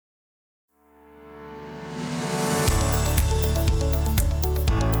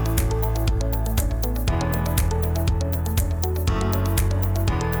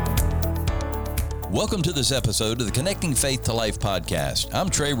Welcome to this episode of the Connecting Faith to Life podcast. I'm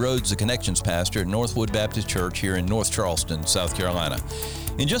Trey Rhodes, the Connections Pastor at Northwood Baptist Church here in North Charleston, South Carolina.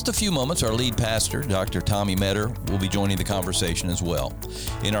 In just a few moments, our lead pastor, Dr. Tommy Metter, will be joining the conversation as well.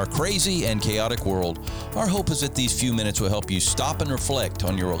 In our crazy and chaotic world, our hope is that these few minutes will help you stop and reflect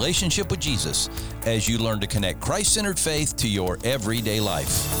on your relationship with Jesus as you learn to connect Christ-centered faith to your everyday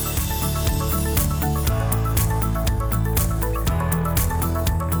life.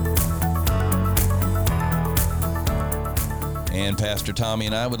 And Pastor Tommy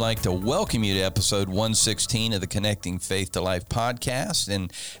and I would like to welcome you to episode 116 of the Connecting Faith to Life podcast.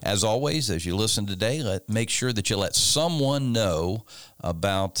 And as always, as you listen today, make sure that you let someone know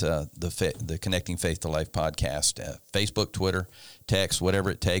about the Connecting Faith to Life podcast. Facebook, Twitter, text,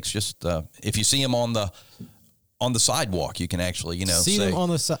 whatever it takes. Just if you see them on the sidewalk, you can actually, see them on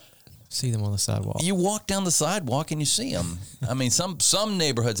the side. See them on the sidewalk. You walk down the sidewalk and you see them. I mean, some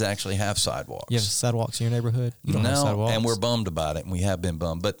neighborhoods actually have sidewalks. You have sidewalks in your neighborhood? You don't have sidewalks? And we're bummed about it, and we have been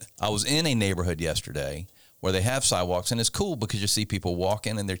bummed. But I was in a neighborhood yesterday where they have sidewalks, and it's cool because you see people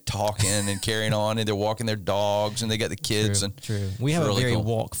walking, and they're talking and carrying on, and they're walking their dogs, and they got the kids. True. We have a very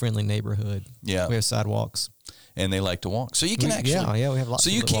walk-friendly neighborhood. Yeah. We have sidewalks. And they like to walk. So you can we have lots so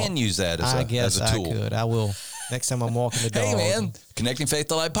of you can use that as a tool. I could. I will. Next time I'm walking the dog. Hey, man. Connecting Faith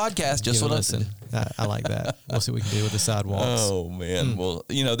to Life podcast. Just what listen. I like that. We'll see what we can do with the sidewalks. Oh, man. Well,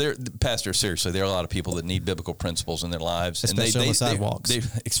 Pastor, seriously, there are a lot of people that need biblical principles in their lives. Especially on the sidewalks.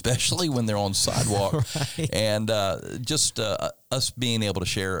 Especially when they're on sidewalk. Right. And just us being able to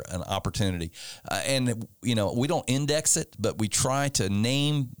share an opportunity. And we don't index it, but we try to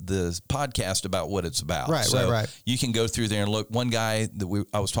name the podcast about what it's about. Right. You can go through there and look. One guy that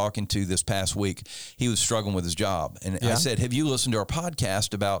I was talking to this past week, he was struggling with his job. And I said, have you listened to our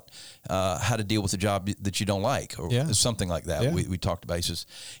podcast about how to deal with a job that you don't like or something like that? Yeah. We talked about it.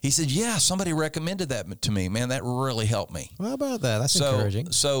 He said, somebody recommended that to me. Man, that really helped me. Well, how about that? That's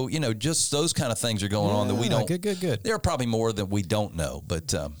encouraging. So, just those kind of things are going on that we don't. Good. There are probably more that we don't know,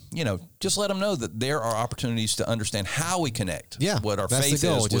 but, just let them know that there are opportunities to understand how we connect what our faith is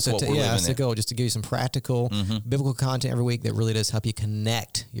with what we're living in. That's the goal, just to give you some practical biblical content every week that really does help you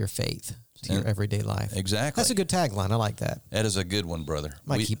connect your faith to your everyday life. Exactly. That's a good tagline. I like that. That is a good one, brother.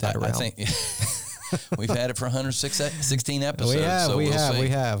 Might keep that around. I think we've had it for 116 episodes. We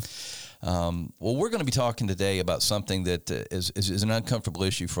have. Well, we're going to be talking today about something that is an uncomfortable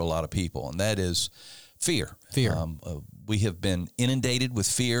issue for a lot of people, and that is fear. We have been inundated with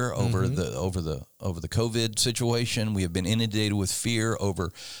fear over the COVID situation. We have been inundated with fear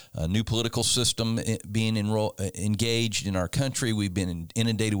over a new political system being engaged in our country. We've been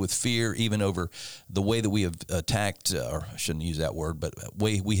inundated with fear even over the way that we have attacked, or I shouldn't use that word, but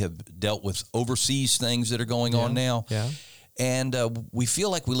way we have dealt with overseas things that are going on now. Yeah. And we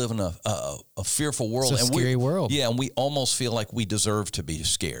feel like we live in a fearful world. It's a scary world. Yeah, and we almost feel like we deserve to be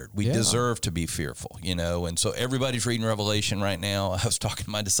scared. We deserve to be fearful, And so everybody's reading Revelation right now. I was talking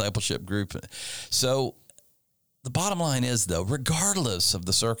to my discipleship group. So the bottom line is, though, regardless of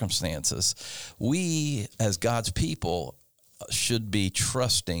the circumstances, we as God's people should be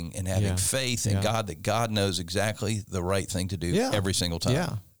trusting and having faith in God that God knows exactly the right thing to do every single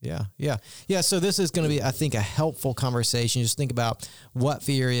time. Yeah. So this is going to be, I think, a helpful conversation. Just think about what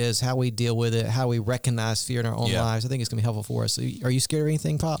fear is, how we deal with it, how we recognize fear in our own lives. I think it's going to be helpful for us. So are you scared of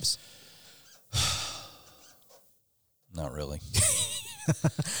anything, Pops? Not really.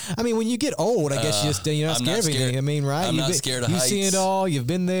 I mean, when you get old, I guess you're not scared of anything. I mean, right? I'm not scared of heights. You've seen it all. You've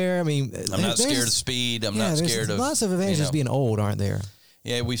been there. I mean, I'm not scared of speed. I'm not scared of... lots of advantages being old, aren't there?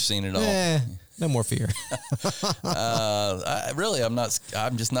 Yeah, we've seen it all. No more fear.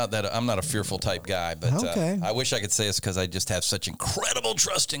 I'm just not that. I'm not a fearful type guy. But I wish I could say it's because I just have such incredible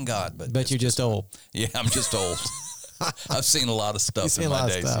trust in God. But you're just old. Yeah, I'm just old. I've seen a lot of stuff in my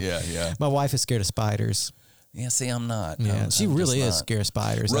days. Yeah. My wife is scared of spiders. Yeah, see, I'm not. Yeah, she really is scared of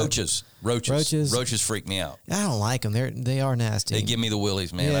spiders. Roaches freak me out. I don't like them. They are nasty. They give me the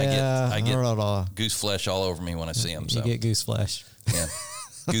willies, man. Yeah, I get goose flesh all over me when I see them. You get goose flesh. Yeah.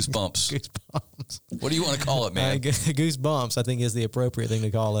 Goosebumps. What do you want to call it, man? Goosebumps, I think, is the appropriate thing to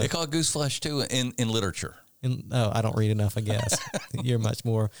call it. They call it goose flesh, too, in literature. I don't read enough, I guess. You're much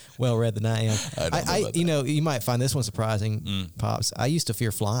more well-read than I am. You might find this one surprising, Pops. I used to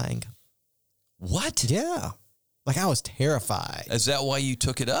fear flying. What? Yeah. Like, I was terrified. Is that why you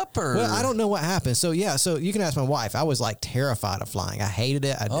took it up? Or? Well, I don't know what happened. So you can ask my wife. I was, like, terrified of flying. I hated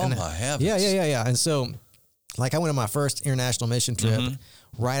it. My heavens. Yeah. And so Like I went on my first international mission trip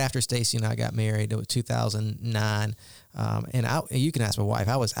right after Stacy and I got married. It was 2009. And you can ask my wife,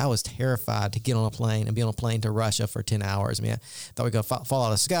 I was terrified to get on a plane and be on a plane to Russia for 10 hours. I mean, I thought we were going to fall out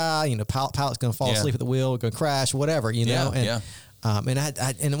of the sky, pilot's going to fall asleep at the wheel, going to crash, whatever, and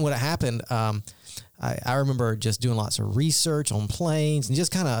what happened, I remember just doing lots of research on planes and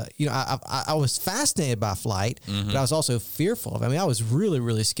just kind of, I was fascinated by flight, but I was also fearful of it. I mean, I was really,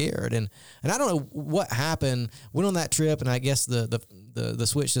 really scared. And I don't know what happened. Went on that trip, and I guess the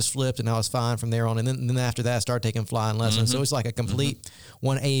switch just flipped, and I was fine from there on. And then after that, I started taking flying lessons. So it was like a complete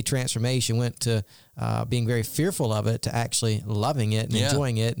 180 transformation. Went to being very fearful of it to actually loving it and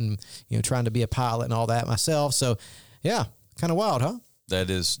enjoying it, and trying to be a pilot and all that myself. So, yeah, kind of wild, huh? I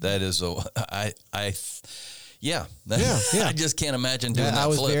just can't imagine doing that. I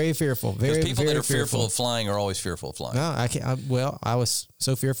was flip. Very fearful. Very people very that are fearful of flying are always fearful of flying. No, I can't. I was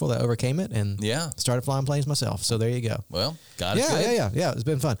so fearful that I overcame it and started flying planes myself. So there you go. Well, God is good. Yeah. It's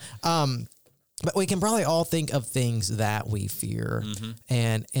been fun. But we can probably all think of things that we fear,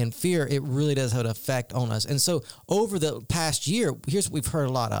 and fear, it really does have an effect on us. And so over the past year, here's what we've heard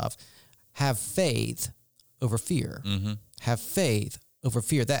a lot of: have faith over fear. Have faith over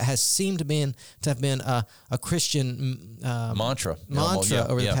fear. That has seemed to have been a Christian mantra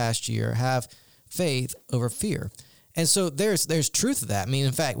over the past year. Have faith over fear. And so there's truth to that. I mean,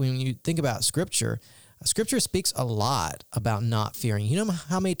 in fact, when you think about Scripture speaks a lot about not fearing. You know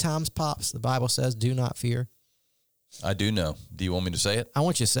how many times, Pops, the Bible says, do not fear? I do know. Do you want me to say it? I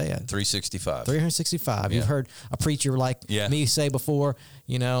want you to say it. 365. 365. You've heard a preacher like me say before,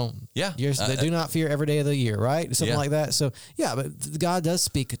 they do not fear every day of the year, right? Something like that. So, but God does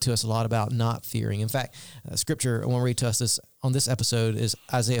speak to us a lot about not fearing. In fact, Scripture I want to read to us on this episode is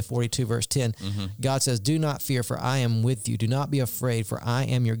Isaiah 42, verse 10. God says, do not fear, for I am with you. Do not be afraid, for I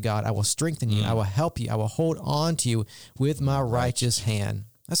am your God. I will strengthen you. I will help you. I will hold on to you with my righteous hand.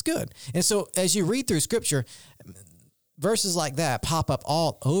 That's good. And so as you read through Scripture, verses like that pop up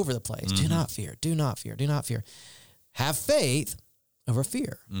all over the place. Do not fear. Do not fear. Do not fear. Have faith over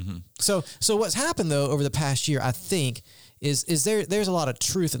fear. So what's happened though over the past year, I think, is there's a lot of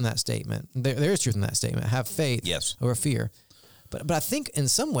truth in that statement. There is truth in that statement. Have faith over fear. But I think in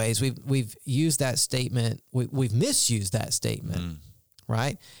some ways we've used that statement. We've misused that statement,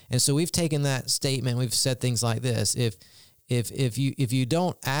 right? And so we've taken that statement. We've said things like this: If you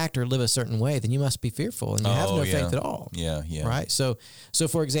don't act or live a certain way, then you must be fearful and you have no faith at all. Yeah. Right. So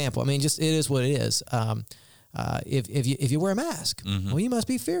for example, I mean, just it is what it is. If you wear a mask, well, you must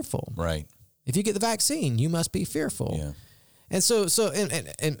be fearful. Right. If you get the vaccine, you must be fearful. Yeah. And so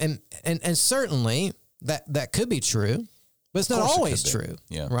and certainly that could be true, but it's not always true.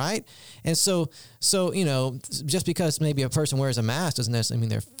 Yeah. Right. And so just because maybe a person wears a mask doesn't necessarily mean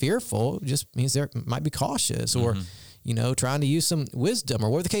they're fearful. It just means they might be cautious or trying to use some wisdom or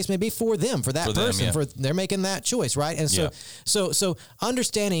whatever the case may be for them, for that person, for they're making that choice, right? And so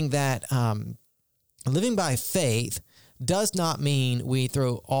understanding that living by faith does not mean we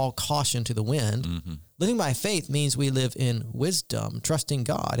throw all caution to the wind. Living by faith means we live in wisdom, trusting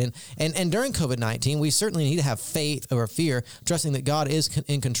God. And during COVID-19, we certainly need to have faith over fear, trusting that God is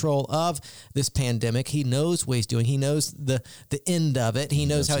in control of this pandemic. He knows what he's doing. He knows the end of it. He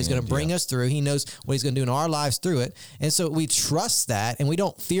knows how he's going to bring us through. He knows what he's going to do in our lives through it. And so we trust that, and we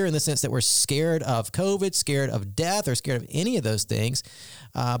don't fear in the sense that we're scared of COVID, scared of death, or scared of any of those things.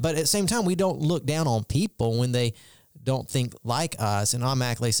 But at the same time, we don't look down on people when they don't think like us and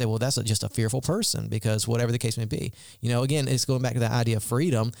automatically say, well, that's just a fearful person, because whatever the case may be, again, it's going back to that idea of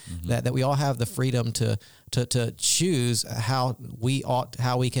freedom, that we all have the freedom to choose how we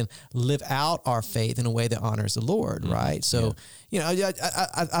can live out our faith in a way that honors the Lord. Right. So,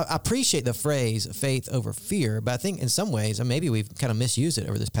 I appreciate the phrase faith over fear, but I think in some ways, and maybe we've kind of misused it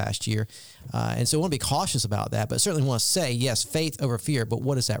over this past year. And so we want to be cautious about that, but certainly want to say, yes, faith over fear, but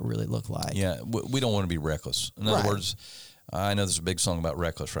what does that really look like? Yeah. We don't want to be reckless. In other words, I know there's a big song about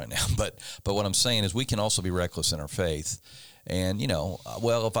reckless right now, but what I'm saying is we can also be reckless in our faith. And,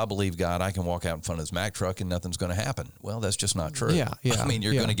 if I believe God, I can walk out in front of this Mack truck and nothing's going to happen. Well, that's just not true. Yeah. I mean,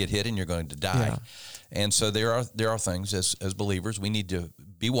 you're going to get hit and you're going to die. Yeah. And so there are things as believers we need to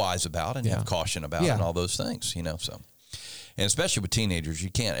be wise about and have caution about and all those things, so. And especially with teenagers,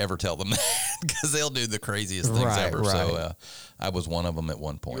 you can't ever tell them that because they'll do the craziest things ever. Right. So I was one of them at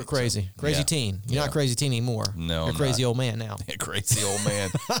one point. You're crazy. Crazy teen. You're not crazy teen anymore. No, you're a crazy old man now. Crazy old man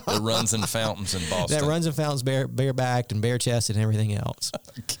that runs in fountains in Boston. That runs in fountains bare-backed and bare-chested and everything else.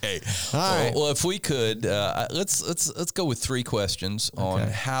 Okay. All right. Well, if we could, let's go with 3 questions on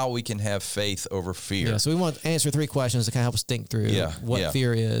how we can have faith over fear. Yeah. So we want to answer 3 questions to kind of help us think through what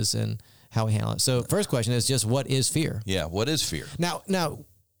fear is and how we handle it. So first question is just, what is fear? Yeah. What is fear? Now,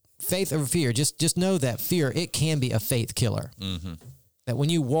 faith over fear. Just know that fear, it can be a faith killer. That when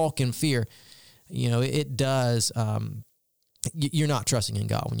you walk in fear, it does. You're not trusting in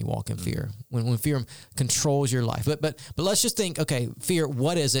God when you walk in fear. When fear controls your life. But let's just think. Okay, fear.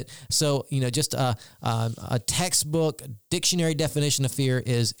 What is it? So just a textbook dictionary definition of fear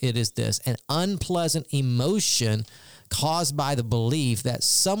is this: an unpleasant emotion caused by the belief that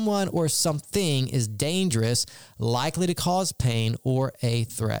someone or something is dangerous, likely to cause pain, or a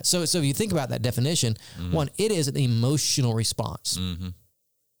threat. So if you think about that definition, one, it is an emotional response.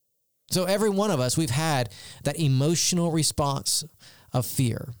 So every one of us, we've had that emotional response of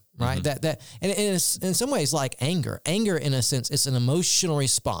fear, right? That and in some ways, like anger. Anger, in a sense, it's an emotional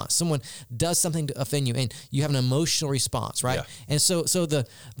response. Someone does something to offend you, and you have an emotional response, right? Yeah. And so the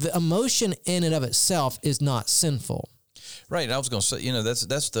emotion in and of itself is not sinful. Right. I was going to say,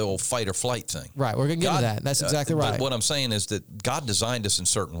 that's the old fight or flight thing. Right. We're going to get into that. That's exactly right. But what I'm saying is that God designed us in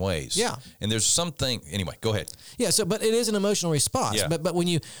certain ways. Yeah. And there's something, anyway, go ahead. Yeah. So, but it is an emotional response. Yeah. But when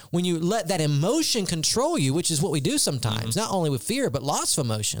you let that emotion control you, which is what we do sometimes, not only with fear, but lots of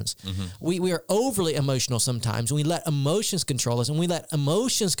emotions, we are overly emotional sometimes. We let emotions control us, and we let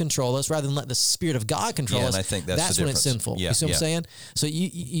emotions control us rather than let the Spirit of God control us. And I think that's when it's sinful. Yeah. You see what I'm saying?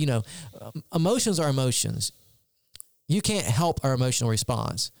 So emotions are emotions. You can't help our emotional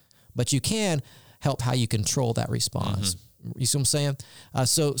response, but you can help how you control that response. You see what I'm saying?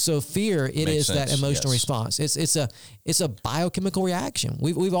 So fear, it Makes is sense. that emotional response. It's a biochemical reaction.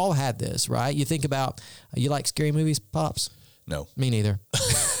 We've all had this, right? You think about, you like scary movies, Pops? No. Me neither.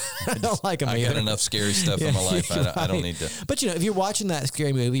 I don't like them either. I got enough scary stuff in my life. I don't need to. But if you're watching that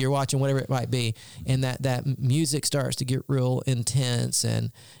scary movie, you're watching whatever it might be, and that music starts to get real intense,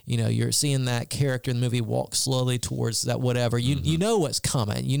 and you're seeing that character in the movie walk slowly towards that whatever. You know what's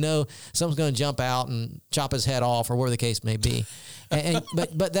coming. You know someone's going to jump out and chop his head off, or whatever the case may be.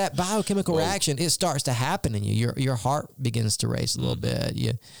 But that biochemical reaction, it starts to happen in you. Your heart begins to race a little bit.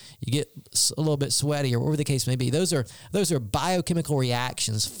 You get a little bit sweaty, or whatever the case may be. Those are biochemical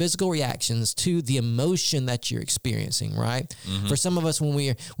reactions, physical reactions to the emotion that you're experiencing, right? For some of us,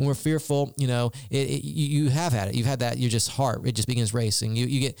 when we're fearful, you have had it. You've had that. Your just heart, it just begins racing.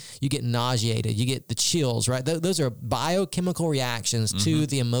 You get nauseated. You get the chills, right? Those are biochemical reactions to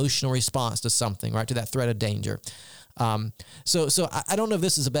the emotional response to something, right? To that threat of danger. So I don't know if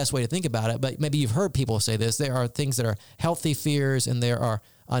this is the best way to think about it, but maybe you've heard people say this. There are things that are healthy fears, and there are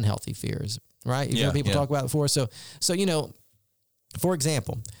unhealthy fears, right? You've heard people talk about it before. So for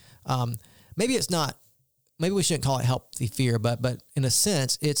example, maybe we shouldn't call it healthy fear, but in a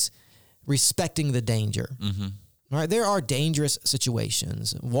sense, it's respecting the danger. All right, there are dangerous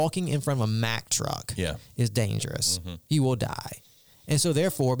situations. Walking in front of a Mack truck is dangerous. You will die. And so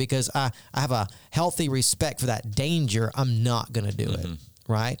therefore, because I have a healthy respect for that danger, I'm not going to do it,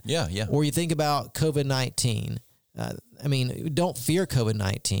 right? Yeah. Or you think about COVID-19. Don't fear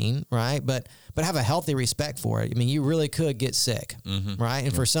COVID-19, right? But have a healthy respect for it. You really could get sick, right?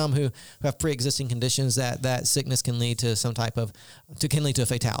 And for some who have pre-existing conditions, that sickness can lead to can lead to a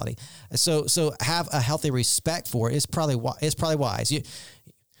fatality. So have a healthy respect for it. It's probably wise.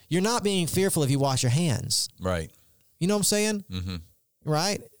 You're not being fearful if you wash your hands, right? You know what I'm saying?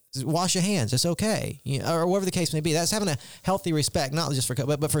 Right? Wash your hands. It's okay. Or whatever the case may be. That's having a healthy respect, not just for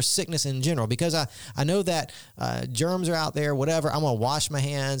COVID, but for sickness in general. Because I know that germs are out there, whatever. I'm going to wash my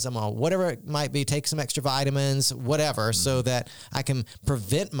hands. I'm going to, whatever it might be, take some extra vitamins, whatever, so that I can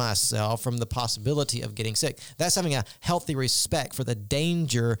prevent myself from the possibility of getting sick. That's having a healthy respect for the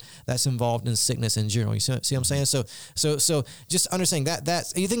danger that's involved in sickness in general. You see what I'm saying? So just understanding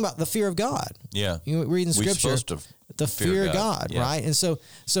that's, you think about the fear of God. Yeah. You read in Scripture. We're supposed to the fear of God, right? And so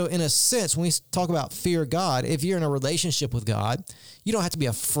in a sense, when we talk about fear of God, if you're in a relationship with God, you don't have to be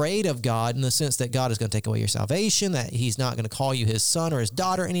afraid of God in the sense that God is going to take away your salvation, that He's not going to call you His son or His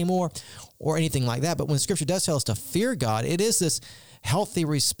daughter anymore, or anything like that. But when Scripture does tell us to fear God, it is this healthy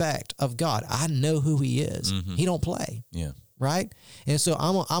respect of God. I know who He is. He don't play. Yeah. Right? And so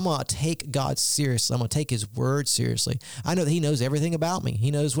I'm going to take God seriously. I'm going to take His word seriously. I know that He knows everything about me. He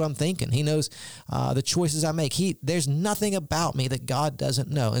knows what I'm thinking. He knows the choices I make. There's nothing about me that God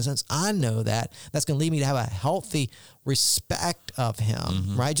doesn't know. And since I know that, that's going to lead me to have a healthy respect of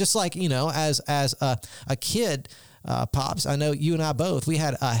Him, right? Just like, as a kid, Pops, I know you and I both, we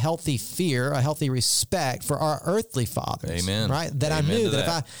had a healthy fear, a healthy respect for our earthly fathers. Amen. Right? That Amen I knew that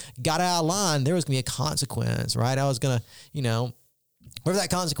that if I got out of line, there was going to be a consequence, right? I was going to, Whatever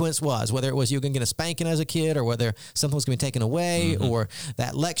that consequence was, whether it was you were going to get a spanking as a kid or whether something was going to be taken away or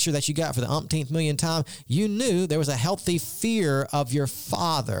that lecture that you got for the umpteenth millionth time, you knew there was a healthy fear of your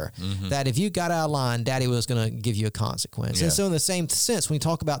father that if you got out of line, daddy was going to give you a consequence. Yeah. And so in the same sense, when we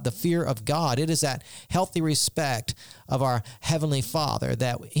talk about the fear of God, it is that healthy respect of our heavenly Father,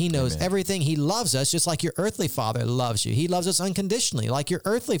 that he knows everything. He loves us just like your earthly father loves you. He loves us unconditionally, like your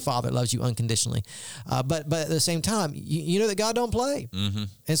earthly father loves you unconditionally. But at the same time, you know that God don't play.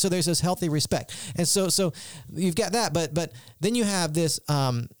 And so there's this healthy respect. And so you've got that, but then you have this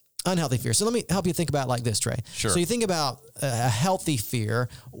unhealthy fear. So let me help you think about it like this, Trey. Sure. So you think about a healthy fear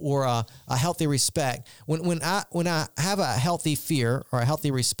or a healthy respect. When I have a healthy fear or a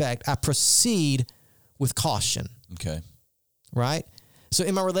healthy respect, I proceed with caution. Okay. Right? So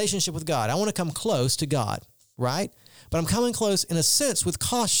in my relationship with God, I want to come close to God, right? But I'm coming close in a sense with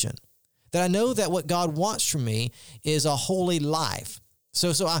caution, that I know that what God wants from me is a holy life.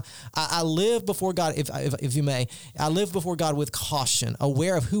 So I live before God, if you may, I live before God with caution,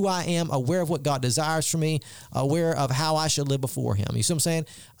 aware of who I am, aware of what God desires from me, aware of how I should live before him. You see what I'm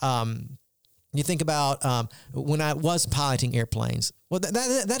saying? You think about when I was piloting airplanes. Well,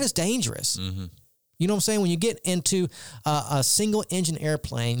 that is dangerous. You know what I'm saying? When you get into a single engine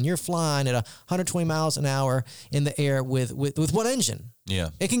airplane, you're flying at 120 miles an hour in the air with one engine. Yeah.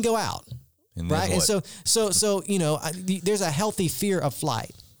 It can go out. Right. And so, you know, there's a healthy fear of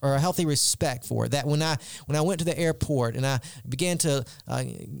flight or a healthy respect for it, that when I went to the airport and I began to,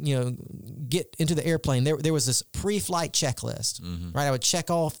 get into the airplane, there was this pre-flight checklist, right? I would check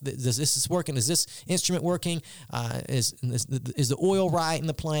off, this is working. Is this instrument working? Is the oil right in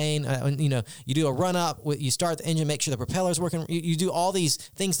the plane? You do a run up, you start the engine, make sure the propeller's working. You do all these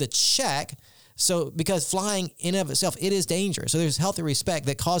things to check. So because flying in and of itself, it is dangerous. So there's healthy respect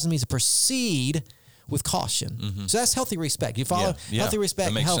that causes me to proceed with caution. So that's healthy respect. You follow? Yeah. Healthy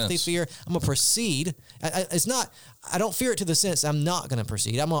respect, healthy sense. fear. I'm going to proceed. I don't fear it to the sense I'm not going to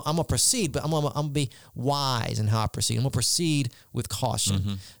proceed. I'm going to proceed, but I'm going to be wise in how I proceed. I'm going to proceed with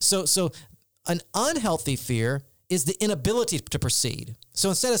caution. So an unhealthy fear is the inability to proceed. So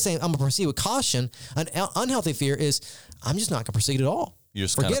instead of saying I'm going to proceed with caution, an unhealthy fear is I'm just not going to proceed at all. You're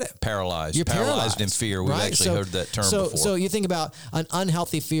just Forget kind of it. paralyzed. You're paralyzed in fear. We've actually heard that term before. So you think about an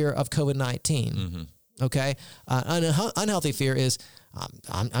unhealthy fear of COVID-19. Okay, an unhealthy fear is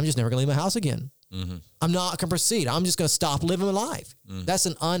I'm just never going to leave my house again. I'm not going to proceed. I'm just going to stop living my life. That's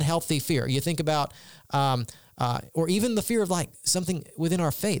an unhealthy fear. You think about, or even the fear of like something within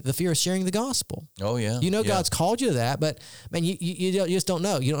our faith, the fear of sharing the gospel. Oh yeah. You know, God's called you to that, but man, you just don't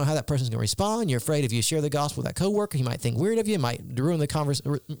know. You don't know how that person's going to respond. You're afraid if you share the gospel with that coworker, he might think weird of you, might ruin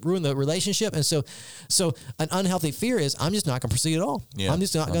the relationship. And so an unhealthy fear is I'm just not going to proceed at all. Yeah. I'm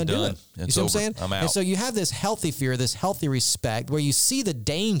just not going to do it. You see what I'm saying? I'm out. And so you have this healthy fear, this healthy respect where you see the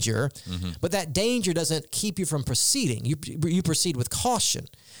danger, but that danger doesn't keep you from proceeding. You proceed with caution.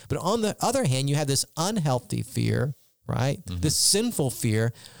 But on the other hand, you have this unhealthy fear, right? This sinful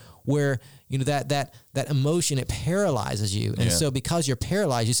fear where, you know, that emotion, it paralyzes you. And so because you're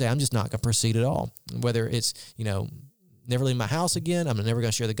paralyzed, you say, I'm just not going to proceed at all. Whether it's, you know, never leave my house again, I'm never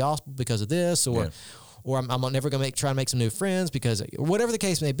going to share the gospel because of this, or I'm never going to try to make some new friends because whatever the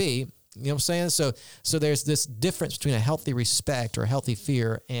case may be, you know what I'm saying? So there's this difference between a healthy respect or a healthy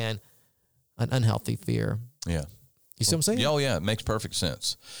fear and an unhealthy fear. Yeah. You see what I'm saying? Oh, yeah. It makes perfect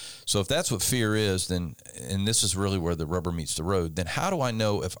sense. So if that's what fear is, then, and this is really where the rubber meets the road, then how do I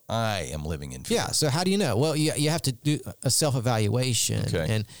know if I am living in fear? Yeah. So how do you know? Well, you have to do a self-evaluation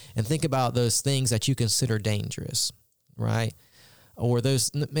and think about those things that you consider dangerous, right? Or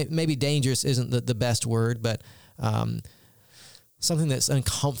those, maybe dangerous isn't the best word, but something that's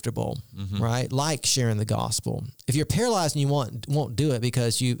uncomfortable, right? Like sharing the gospel. If you're paralyzed and you won't do it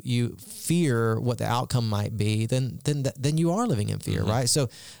because you fear what the outcome might be, then you are living in fear, right?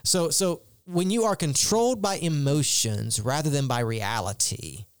 So when you are controlled by emotions rather than by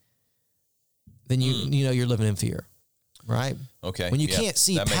reality, then you know you're living in fear, right? Okay. When you can't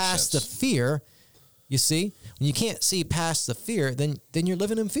see past the fear, you see, when you can't see past the fear, then you're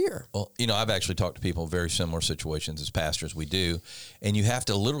living in fear. Well, you know, I've actually talked to people in very similar situations as pastors we do, and you have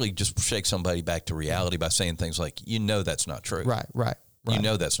to literally just shake somebody back to reality by saying things like, you know, that's not true. Right. You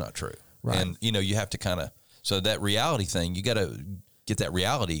know that's not true. Right. And, you know, you have to kind of, so that reality thing, you got to get that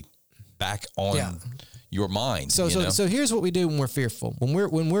reality back on your mind. So here's what we do when we're fearful.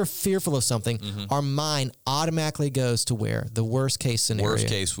 When we're fearful of something, our mind automatically goes to where? The worst case scenario. Worst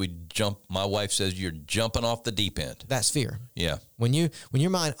case, we jump. My wife says you're jumping off the deep end. That's fear. Yeah. When your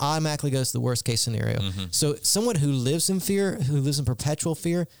mind automatically goes to the worst case scenario. So someone who lives in fear, who lives in perpetual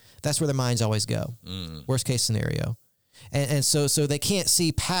fear, that's where their minds always go. Worst case scenario. And so they can't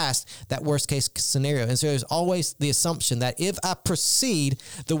see past that worst case scenario. And so there's always the assumption that if I proceed,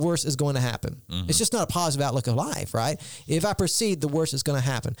 the worst is going to happen. It's just not a positive outlook of life, right? If I proceed, the worst is going to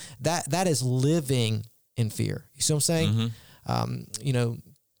happen. That is living in fear. You see what I'm saying?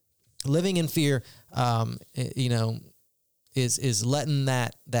 Living in fear, is letting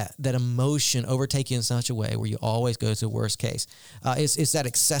that emotion overtake you in such a way where you always go to the worst case. It's that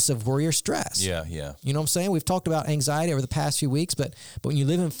excessive worry or stress. Yeah. You know what I'm saying? We've talked about anxiety over the past few weeks, but when you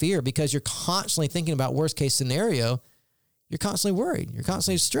live in fear, because you're constantly thinking about worst case scenario, you're constantly worried. You're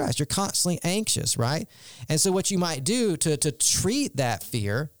constantly stressed. You're constantly anxious, right? And so what you might do to treat that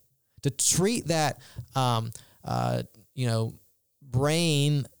fear, to treat that,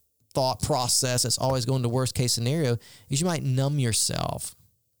 brain thought process that's always going to worst case scenario, is you might numb yourself,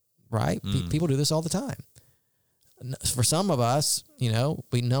 right? People do this all the time. For some of us,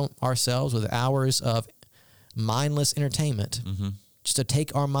 we numb ourselves with hours of mindless entertainment just to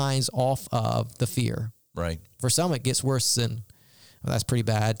take our minds off of the fear. Right. For some, it gets worse than, well, that's pretty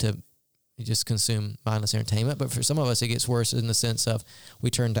bad to just consume mindless entertainment. But for some of us, it gets worse in the sense of we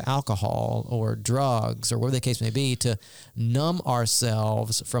turn to alcohol or drugs or whatever the case may be to numb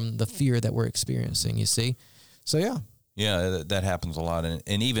ourselves from the fear that we're experiencing, you see? So, yeah. Yeah, that happens a lot.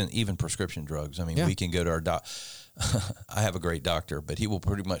 And even prescription drugs. I mean, we can go to our doc. I have a great doctor, but he will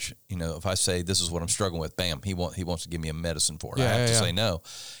pretty much, if I say this is what I'm struggling with, bam, he wants to give me a medicine for it. I have to say no.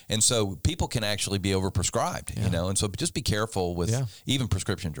 And so people can actually be overprescribed, and so just be careful with even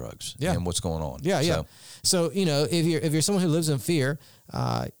prescription drugs and what's going on. Yeah. So, if you're someone who lives in fear,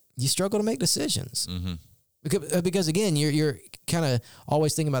 you struggle to make decisions. Because again, you're kind of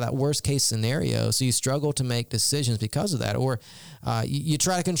always thinking about that worst case scenario. So you struggle to make decisions because of that, or you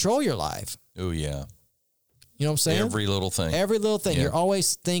try to control your life. Oh yeah. You know what I'm saying? Every little thing. Yeah. You're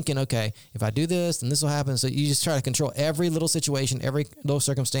always thinking, okay, if I do this, then this will happen. So you just try to control every little situation, every little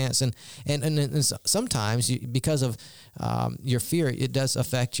circumstance. And sometimes because of your fear, it does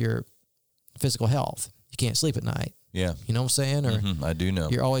affect your physical health. You can't sleep at night. Yeah. You know what I'm saying? Or I do know.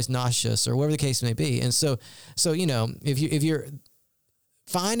 You're always nauseous or whatever the case may be. And so if you're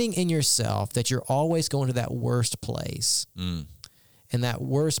finding in yourself that you're always going to that worst place, and that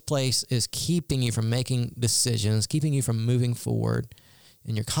worst place is keeping you from making decisions, keeping you from moving forward,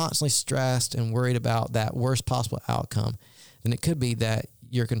 and you're constantly stressed and worried about that worst possible outcome, then it could be that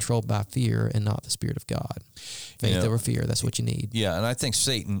you're controlled by fear and not the Spirit of God. Faith over fear, that's what you need. Yeah, and I think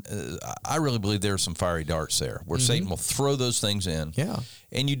Satan, I really believe there are some fiery darts there where Satan will throw those things in. Yeah.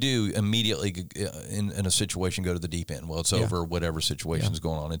 And you do immediately, in a situation, go to the deep end. Well, it's over, whatever situation is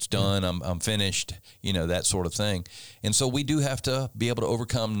going on. It's done, I'm finished, that sort of thing. And so we do have to be able to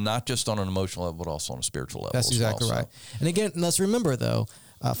overcome, not just on an emotional level, but also on a spiritual level. That's exactly right. And again, let's remember, though,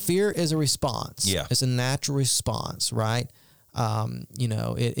 fear is a response. Yeah. It's a natural response, right?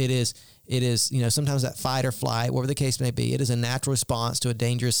 It is, sometimes that fight or flight, whatever the case may be, it is a natural response to a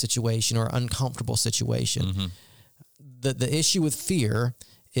dangerous situation or uncomfortable situation. The issue with fear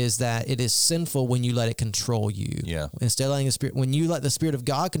is that it is sinful when you let it control you. Yeah. Instead of letting when you let the Spirit of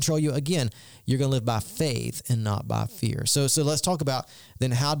God control you, again, you're going to live by faith and not by fear. So let's talk about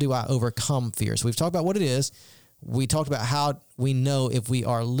then, how do I overcome fear? So we've talked about what it is. We talked about how we know if we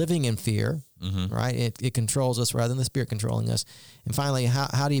are living in fear, right? It controls us rather than the Spirit controlling us. And finally,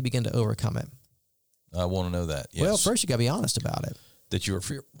 how do you begin to overcome it? I want to know that. Yes. Well, first you got to be honest about it. That you are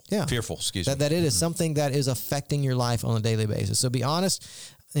fearful, excuse me. That it is something that is affecting your life on a daily basis. So be honest.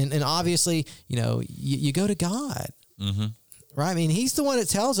 And obviously, you go to God, right? I mean, He's the one that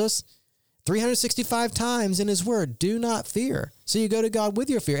tells us 365 times in His Word, do not fear. So you go to God with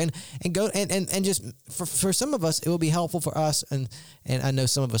your fear and go and just for some of us, it will be helpful for us. And I know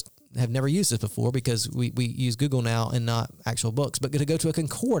some of us have never used this before because we use Google now and not actual books, but to go to a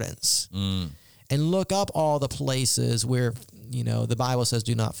concordance and look up all the places where, the Bible says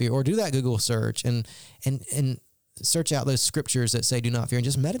do not fear, or do that Google search and search out those scriptures that say do not fear and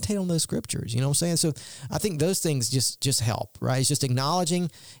just meditate on those scriptures. You know what I'm saying? So I think those things just help, right? It's just acknowledging,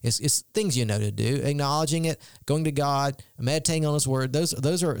 it's things to do, acknowledging it, going to God, meditating on His Word.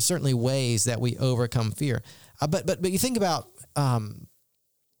 Those are certainly ways that we overcome fear. But you think about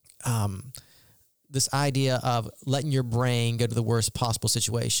this idea of letting your brain go to the worst possible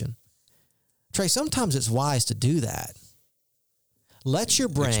situation. Trey, sometimes it's wise to do that. Let your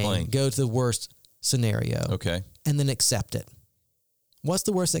brain go to the worst scenario. Okay. And then accept it. What's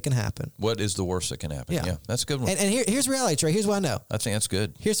the worst that can happen? What is the worst that can happen? Yeah, that's a good one. And here's reality, Trey. Here's what I know. I think that's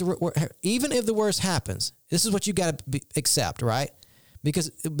good. Even if the worst happens, this is what you got to accept, right?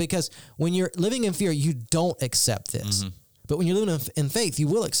 Because when you're living in fear, you don't accept this. But when you're living in faith, you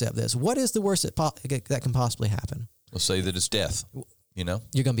will accept this. What is the worst that can possibly happen? We'll say that it's death, you're going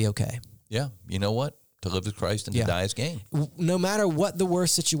to be okay. Yeah. You know what? To live with Christ and to die is gain. No matter what the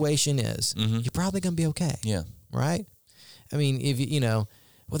worst situation is, you're probably going to be okay. Yeah. Right? I mean, if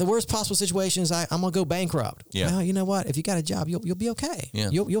well, the worst possible situation is I'm going to go bankrupt. Yeah. Well, you know what? If you got a job, you'll be okay. Yeah.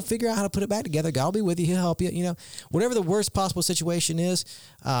 You'll figure out how to put it back together. God will be with you. He'll help you. Whatever the worst possible situation is,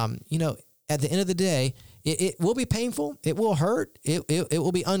 at the end of the day, it will be painful. It will hurt. It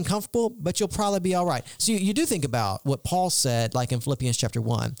will be uncomfortable, but you'll probably be all right. So you do think about what Paul said, like in Philippians chapter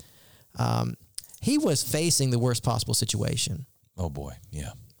 1. He was facing the worst possible situation. Oh boy.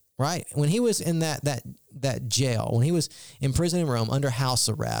 Yeah. Right? When he was in that jail, when he was in prison in Rome under house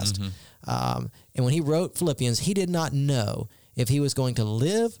arrest, and when he wrote Philippians, he did not know if he was going to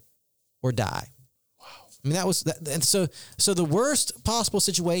live or die. Wow. I mean, that was that. And so the worst possible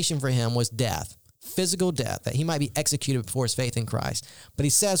situation for him was death, physical death, that he might be executed before his faith in Christ. But he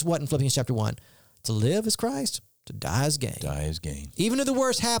says what in Philippians chapter 1? To live is Christ, to die is gain. Die is gain. Even if the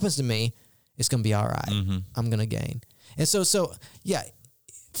worst happens to me, it's going to be all right. I'm going to gain. And so yeah,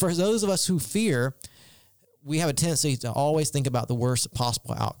 for those of us who fear, we have a tendency to always think about the worst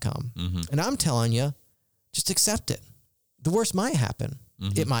possible outcome. And I'm telling you, just accept it. The worst might happen.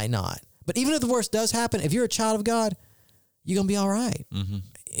 It might not. But even if the worst does happen, if you're a child of God, you're going to be all right.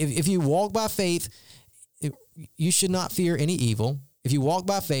 If you walk by faith, you should not fear any evil. If you walk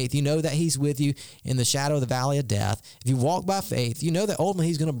by faith, you know that he's with you in the shadow of the valley of death. If you walk by faith, you know that ultimately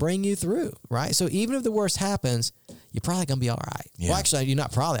he's going to bring you through, right? So even if the worst happens, you're probably going to be all right. Yeah. Well, actually, you're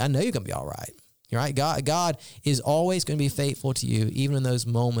not probably. I know you're going to be all right. You're right. God is always going to be faithful to you, even in those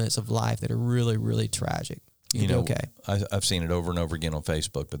moments of life that are really, really tragic. You'll be okay. I've seen it over and over again on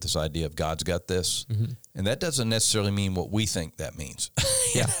Facebook, but this idea of God's got this, and that doesn't necessarily mean what we think that means.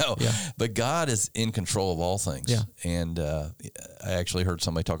 But God is in control of all things. Yeah. And I actually heard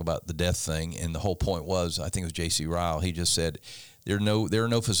somebody talk about the death thing, and the whole point was, I think it was J.C. Ryle, he just said, there are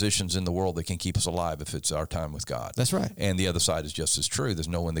no physicians in the world that can keep us alive if it's our time with God. That's right. And the other side is just as true. There's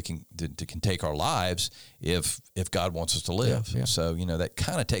no one that can take our lives if God wants us to live. Yeah. So, that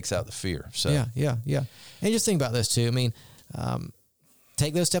kind of takes out the fear. So Yeah. And just think about this too. I mean,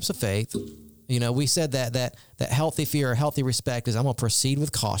 take those steps of faith. We said that healthy fear or healthy respect is I'm going to proceed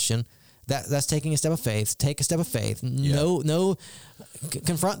with caution. That's taking a step of faith. Take a step of faith. No,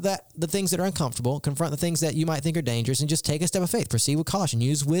 confront the things that are uncomfortable. Confront the things that you might think are dangerous, and just take a step of faith. Proceed with caution.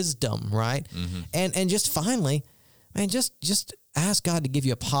 Use wisdom, right? And just finally, man, just ask God to give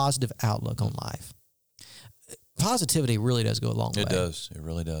you a positive outlook on life. Positivity really does go a long way. It does. It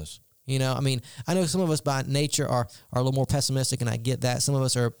really does. I know some of us by nature are a little more pessimistic, and I get that. Some of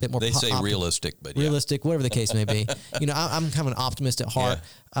us are a bit more. They say realistic, but realistic, whatever the case may be. I'm kind of an optimist at heart,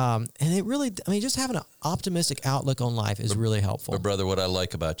 and it really, just having an optimistic outlook on life is really helpful. But brother, what I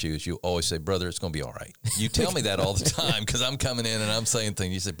like about you is you always say, "Brother, it's going to be all right." You tell me that all the time because I'm coming in and I'm saying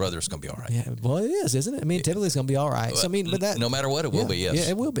things. You say, "Brother, it's going to be all right." Yeah, well, it is, isn't it? Typically it's going to be all right. So but that no matter what, it will be. Yes,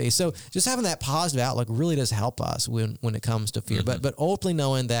 yeah, it will be. So just having that positive outlook really does help us when it comes to fear. But ultimately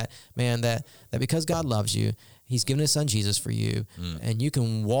knowing that, man, that because God loves you, he's given his son Jesus for you, and you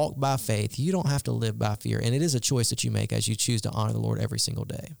can walk by faith. You don't have to live by fear. And it is a choice that you make as you choose to honor the Lord every single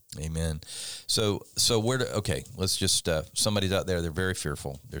day. Amen. So let's just, somebody's out there, they're very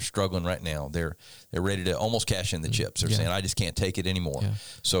fearful. They're struggling right now. They're ready to almost cash in the chips. They're saying, I just can't take it anymore. Yeah.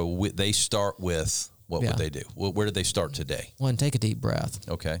 So they start with, what would they do? Where did they start today? One, take a deep breath.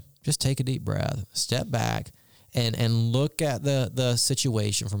 Okay. Just take a deep breath, step back, and look at the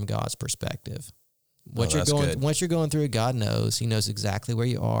situation from God's perspective. What you're going through, God knows. He knows exactly where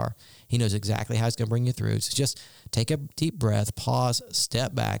you are. He knows exactly how he's going to bring you through. So just take a deep breath, pause,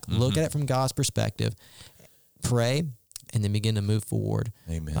 step back, look at it from God's perspective, pray, and then begin to move forward.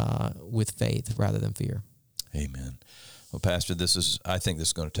 Amen. With faith rather than fear. Amen. Well, Pastor, I think this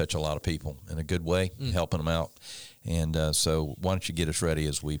is going to touch a lot of people in a good way, helping them out. And so why don't you get us ready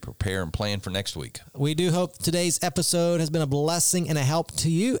as we prepare and plan for next week? We do hope today's episode has been a blessing and a help to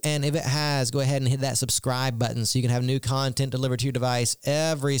you. And if it has, go ahead and hit that subscribe button so you can have new content delivered to your device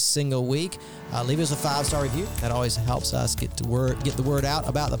every single week. Leave us a 5-star review. That always helps us get the word out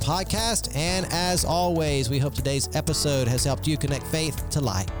about the podcast. And as always, we hope today's episode has helped you connect faith to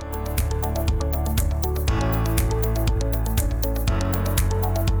light.